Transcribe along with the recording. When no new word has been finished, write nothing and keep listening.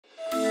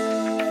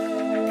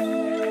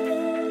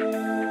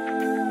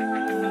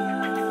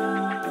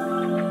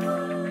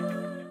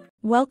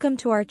Welcome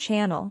to our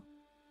channel.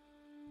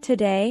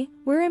 Today,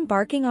 we're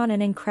embarking on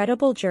an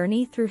incredible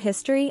journey through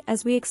history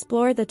as we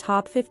explore the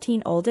top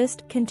 15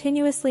 oldest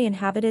continuously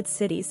inhabited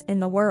cities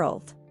in the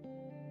world.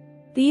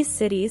 These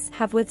cities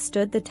have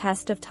withstood the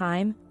test of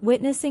time,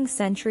 witnessing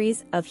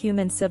centuries of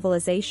human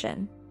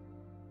civilization.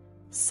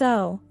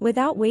 So,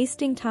 without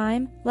wasting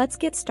time, let's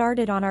get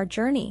started on our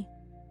journey.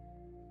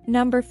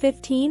 Number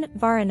 15,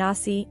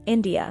 Varanasi,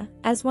 India.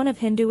 As one of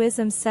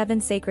Hinduism's 7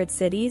 sacred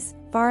cities,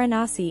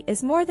 Varanasi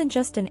is more than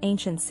just an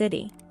ancient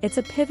city, it's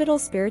a pivotal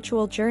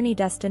spiritual journey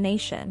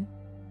destination.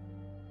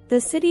 The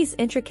city's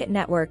intricate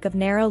network of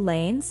narrow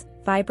lanes,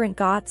 vibrant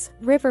ghats,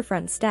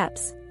 riverfront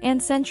steps,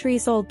 and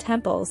centuries-old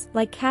temples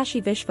like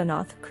Kashi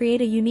Vishwanath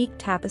create a unique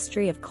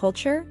tapestry of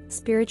culture,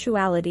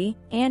 spirituality,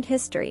 and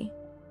history.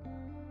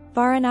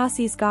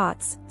 Varanasi's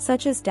ghats,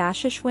 such as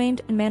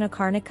Dashashwaimed and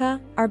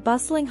Manikarnika, are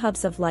bustling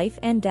hubs of life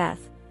and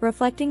death,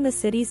 reflecting the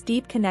city's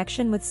deep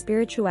connection with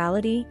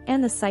spirituality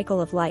and the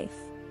cycle of life.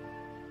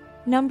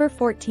 Number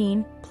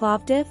 14,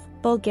 Plovdiv,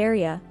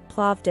 Bulgaria.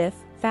 Plovdiv,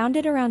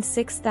 founded around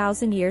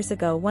 6,000 years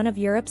ago, one of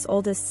Europe's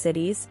oldest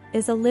cities,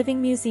 is a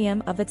living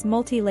museum of its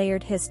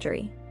multi-layered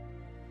history.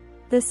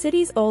 The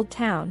city's old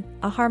town,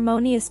 a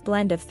harmonious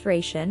blend of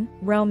Thracian,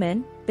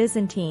 Roman,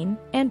 Byzantine,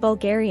 and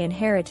Bulgarian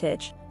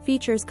heritage,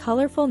 features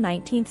colorful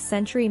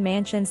 19th-century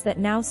mansions that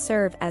now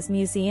serve as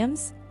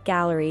museums,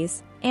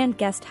 galleries, and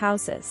guest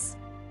houses.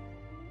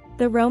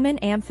 The Roman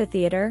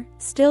amphitheater,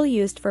 still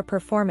used for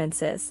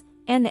performances,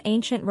 and the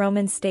ancient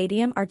Roman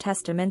stadium are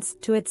testaments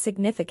to its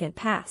significant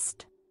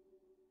past.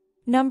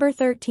 Number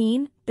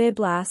 13,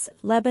 Byblos,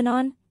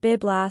 Lebanon.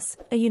 Byblos,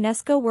 a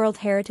UNESCO World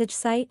Heritage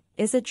Site,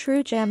 is a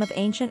true gem of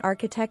ancient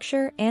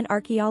architecture and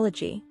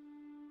archaeology.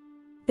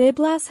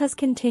 Byblos has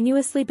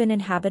continuously been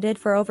inhabited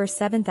for over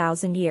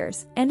 7,000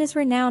 years and is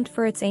renowned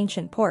for its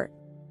ancient port.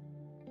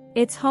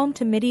 It's home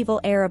to medieval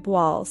Arab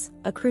walls,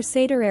 a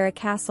Crusader-era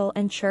castle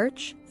and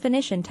church,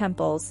 Phoenician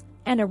temples,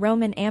 and a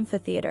Roman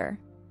amphitheater.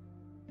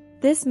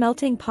 This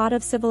melting pot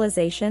of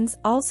civilizations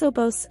also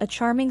boasts a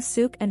charming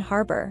souk and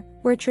harbor,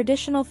 where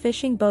traditional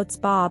fishing boats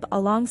bob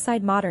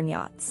alongside modern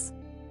yachts.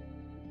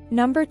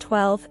 Number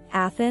 12,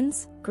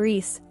 Athens,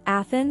 Greece.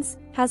 Athens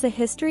has a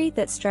history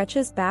that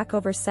stretches back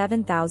over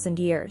 7,000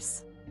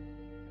 years.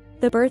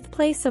 The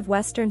birthplace of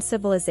Western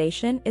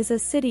civilization is a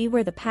city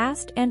where the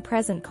past and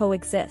present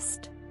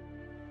coexist.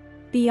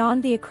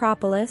 Beyond the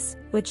Acropolis,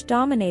 which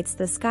dominates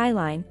the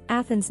skyline,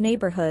 Athens'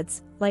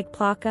 neighborhoods, like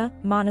Plaka,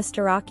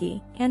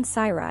 Monastiraki, and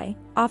Syria,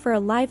 offer a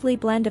lively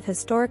blend of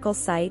historical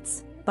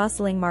sites,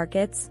 bustling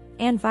markets,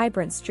 and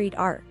vibrant street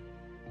art.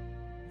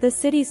 The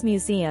city's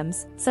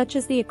museums, such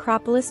as the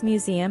Acropolis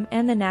Museum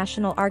and the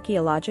National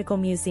Archaeological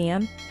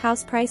Museum,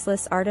 house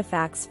priceless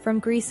artifacts from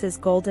Greece's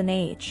Golden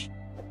Age.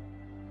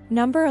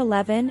 Number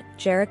 11,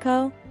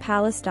 Jericho,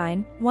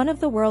 Palestine. One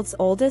of the world's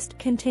oldest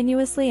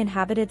continuously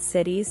inhabited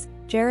cities,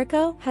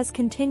 Jericho has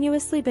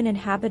continuously been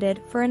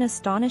inhabited for an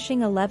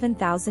astonishing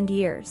 11,000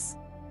 years.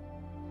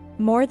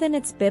 More than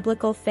its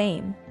biblical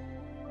fame.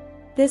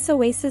 This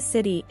oasis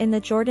city in the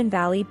Jordan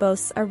Valley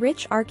boasts a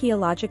rich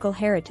archaeological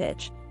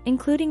heritage,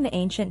 including the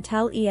ancient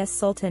Tel Es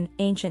Sultan,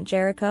 ancient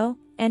Jericho,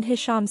 and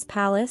Hisham's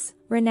Palace,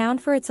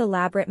 renowned for its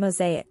elaborate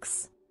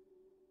mosaics.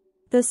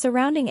 The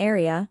surrounding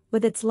area,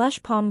 with its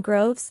lush palm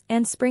groves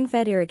and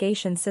spring-fed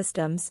irrigation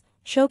systems,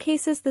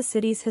 showcases the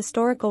city's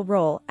historical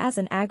role as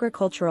an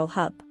agricultural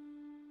hub.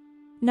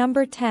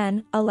 Number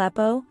 10,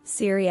 Aleppo,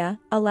 Syria.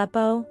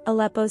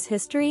 Aleppo's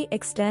history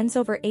extends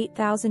over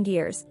 8,000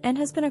 years and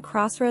has been a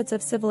crossroads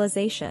of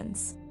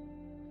civilizations.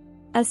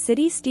 A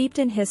city steeped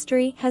in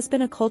history has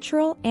been a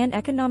cultural and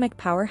economic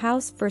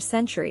powerhouse for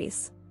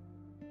centuries.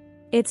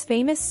 Its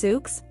famous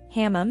souks,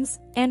 hammams,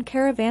 and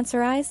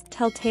caravanserais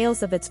tell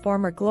tales of its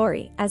former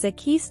glory as a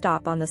key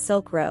stop on the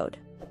Silk Road.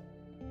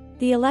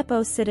 The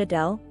Aleppo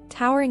Citadel,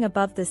 towering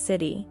above the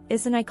city,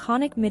 is an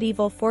iconic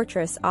medieval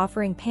fortress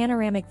offering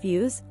panoramic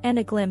views and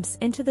a glimpse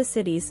into the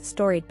city's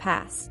storied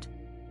past.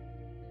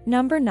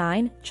 Number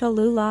 9,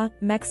 Cholula,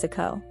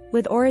 Mexico.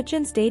 With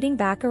origins dating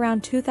back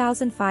around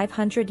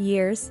 2,500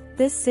 years,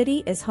 this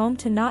city is home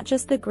to not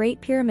just the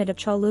Great Pyramid of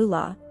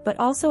Cholula, but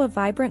also a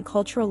vibrant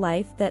cultural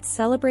life that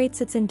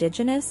celebrates its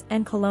indigenous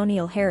and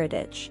colonial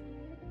heritage.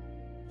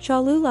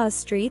 Cholula's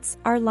streets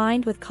are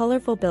lined with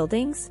colorful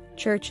buildings,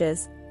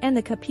 churches, and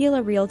the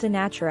Capilla Real de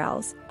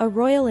Naturales, a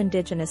royal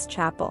indigenous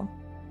chapel.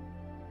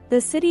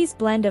 The city's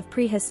blend of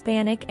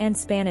pre-Hispanic and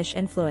Spanish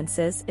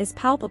influences is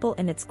palpable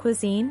in its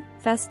cuisine,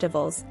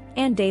 festivals,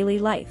 and daily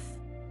life.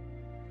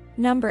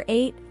 Number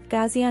 8,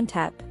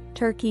 Gaziantep,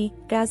 Turkey.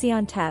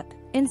 Gaziantep,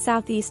 in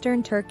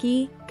southeastern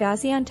Turkey,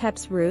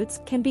 Gaziantep's roots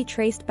can be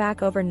traced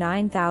back over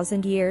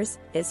 9,000 years,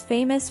 is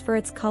famous for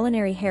its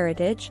culinary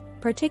heritage,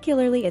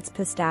 particularly its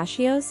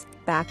pistachios,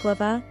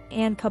 baklava,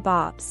 and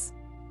kebabs.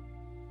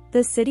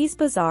 The city's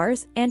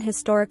bazaars and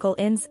historical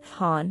inns,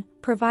 Han,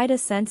 provide a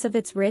sense of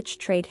its rich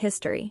trade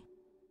history.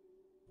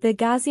 The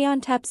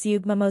Gaziantep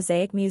Zugma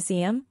Mosaic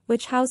Museum,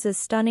 which houses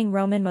stunning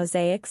Roman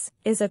mosaics,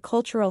 is a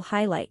cultural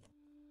highlight.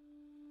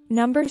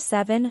 Number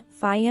 7,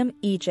 Faiyum,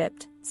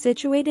 Egypt.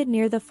 Situated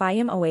near the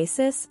Faiyum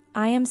oasis,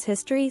 Faiyum's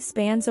history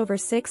spans over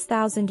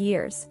 6,000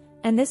 years,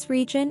 and this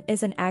region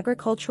is an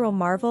agricultural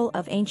marvel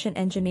of ancient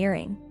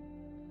engineering.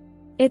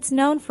 It's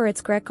known for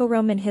its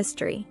Greco-Roman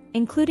history,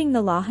 including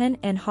the Lahan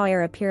and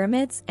Hawara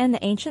pyramids and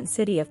the ancient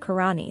city of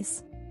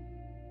Karanis.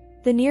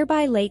 The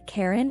nearby Lake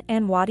Karen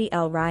and Wadi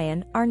El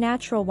Rayyan are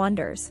natural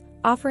wonders,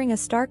 offering a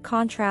stark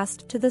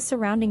contrast to the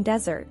surrounding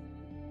desert.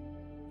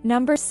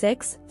 Number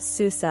 6,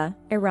 Susa,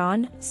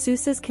 Iran.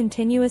 Susa's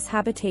continuous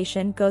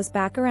habitation goes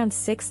back around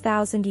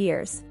 6,000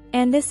 years,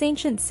 and this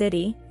ancient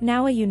city,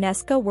 now a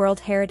UNESCO World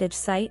Heritage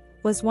Site,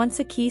 was once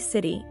a key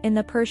city in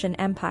the Persian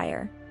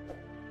Empire.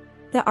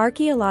 The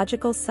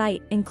archaeological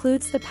site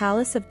includes the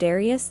Palace of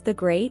Darius the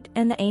Great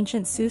and the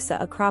ancient Susa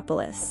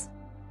Acropolis.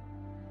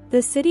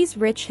 The city's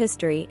rich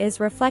history is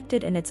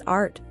reflected in its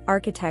art,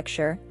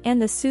 architecture,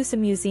 and the Susa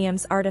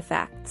Museum's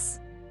artifacts.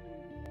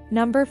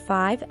 Number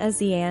 5,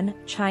 Xian,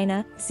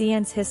 China.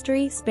 Xian's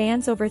history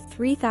spans over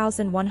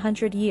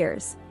 3,100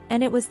 years,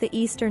 and it was the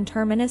eastern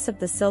terminus of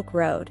the Silk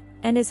Road,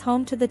 and is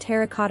home to the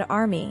Terracotta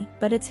Army,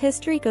 but its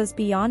history goes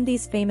beyond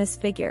these famous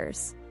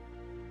figures.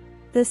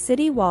 The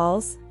city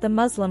walls, the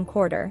Muslim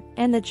Quarter,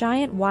 and the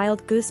giant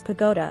Wild Goose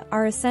Pagoda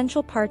are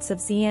essential parts of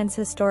Xian's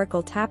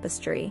historical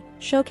tapestry,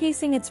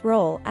 showcasing its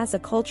role as a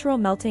cultural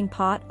melting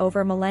pot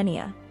over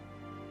millennia.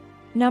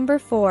 Number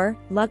 4,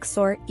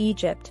 Luxor,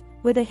 Egypt.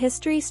 With a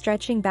history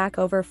stretching back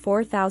over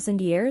 4,000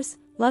 years,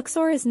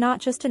 Luxor is not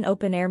just an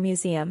open-air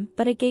museum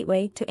but a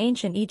gateway to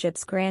ancient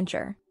Egypt's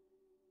grandeur.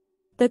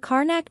 The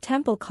Karnak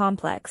Temple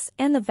complex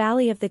and the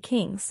Valley of the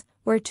Kings,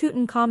 where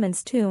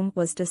Tutankhamun's tomb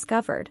was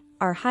discovered,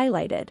 are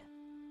highlighted.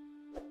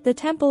 The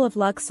Temple of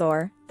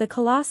Luxor, the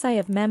Colossi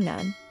of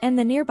Memnon, and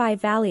the nearby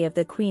Valley of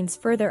the Queens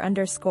further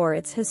underscore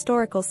its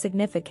historical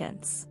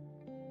significance.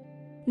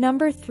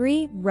 Number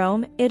 3,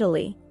 Rome,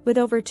 Italy. With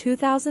over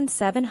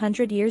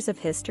 2,700 years of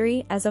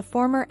history as a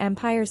former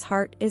empire's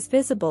heart is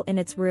visible in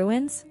its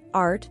ruins,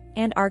 art,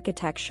 and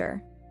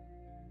architecture.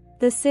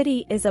 The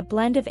city is a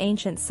blend of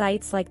ancient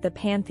sites like the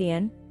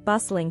Pantheon,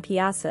 bustling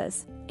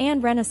piazzas,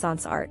 and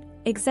Renaissance art,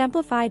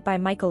 exemplified by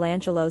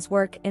Michelangelo's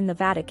work in the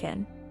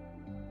Vatican.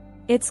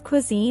 Its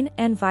cuisine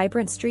and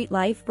vibrant street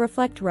life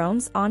reflect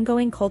Rome's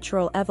ongoing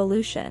cultural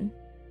evolution.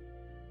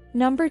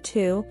 Number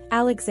 2,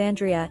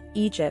 Alexandria,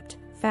 Egypt.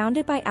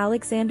 Founded by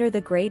Alexander the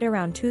Great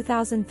around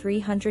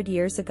 2,300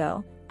 years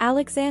ago,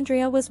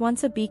 Alexandria was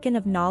once a beacon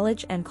of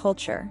knowledge and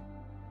culture.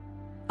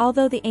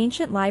 Although the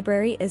ancient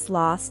library is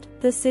lost,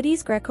 the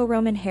city's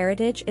Greco-Roman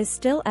heritage is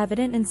still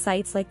evident in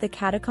sites like the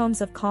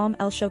catacombs of Qalm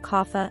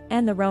el-Shokafa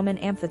and the Roman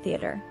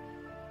amphitheater.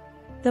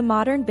 The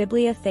modern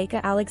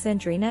Bibliotheca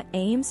Alexandrina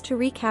aims to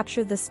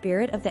recapture the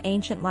spirit of the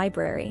ancient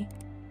library.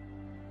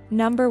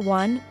 Number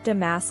 1,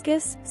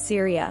 Damascus,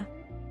 Syria.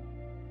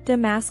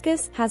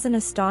 Damascus has an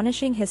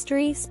astonishing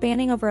history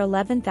spanning over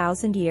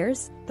 11,000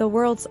 years. The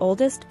world's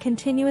oldest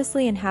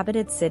continuously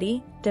inhabited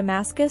city,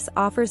 Damascus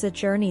offers a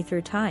journey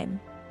through time.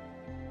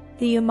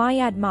 The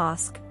Umayyad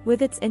Mosque,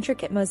 with its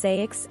intricate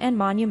mosaics and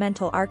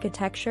monumental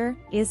architecture,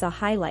 is a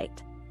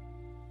highlight.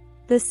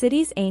 The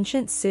city's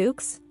ancient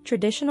souks,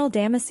 traditional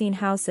Damascene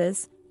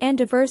houses, and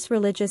diverse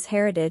religious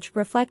heritage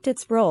reflect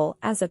its role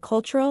as a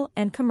cultural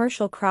and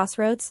commercial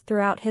crossroads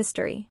throughout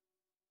history.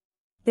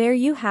 There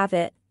you have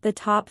it, the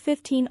top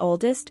 15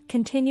 oldest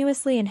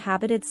continuously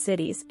inhabited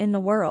cities in the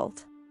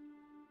world.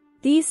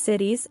 These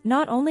cities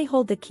not only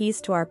hold the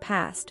keys to our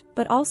past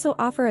but also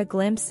offer a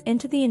glimpse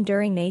into the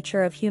enduring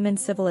nature of human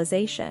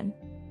civilization.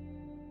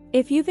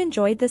 If you've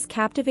enjoyed this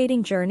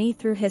captivating journey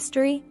through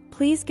history,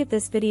 please give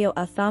this video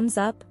a thumbs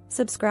up,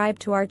 subscribe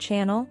to our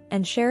channel,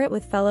 and share it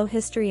with fellow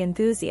history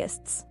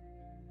enthusiasts.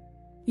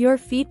 Your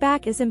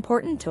feedback is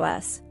important to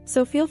us,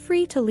 so feel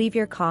free to leave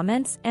your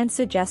comments and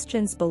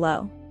suggestions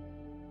below.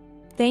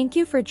 Thank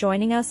you for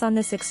joining us on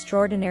this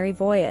extraordinary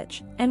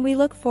voyage, and we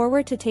look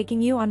forward to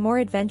taking you on more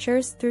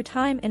adventures through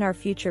time in our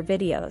future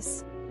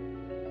videos.